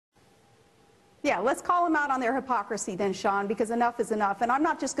Yeah, let's call them out on their hypocrisy then, Sean, because enough is enough. And I'm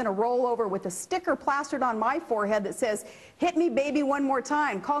not just going to roll over with a sticker plastered on my forehead that says, hit me, baby, one more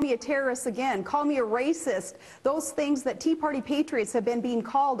time. Call me a terrorist again. Call me a racist. Those things that Tea Party patriots have been being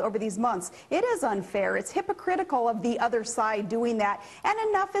called over these months. It is unfair. It's hypocritical of the other side doing that. And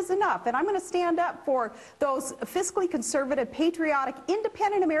enough is enough. And I'm going to stand up for those fiscally conservative, patriotic,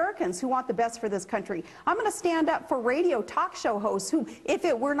 independent Americans who want the best for this country. I'm going to stand up for radio talk show hosts who, if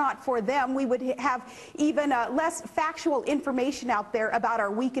it were not for them, we would have even less factual information out there about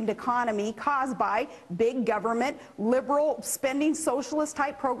our weakened economy caused by big government, liberal spending, socialist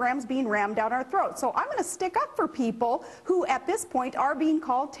type programs being rammed down our throats. So I'm going to stick up for people who at this point are being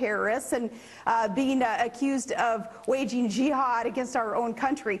called terrorists and being accused of waging jihad against our own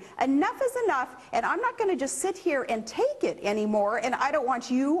country. Enough is enough, and I'm not going to just sit here and take it anymore, and I don't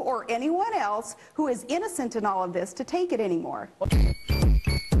want you or anyone else who is innocent in all of this to take it anymore.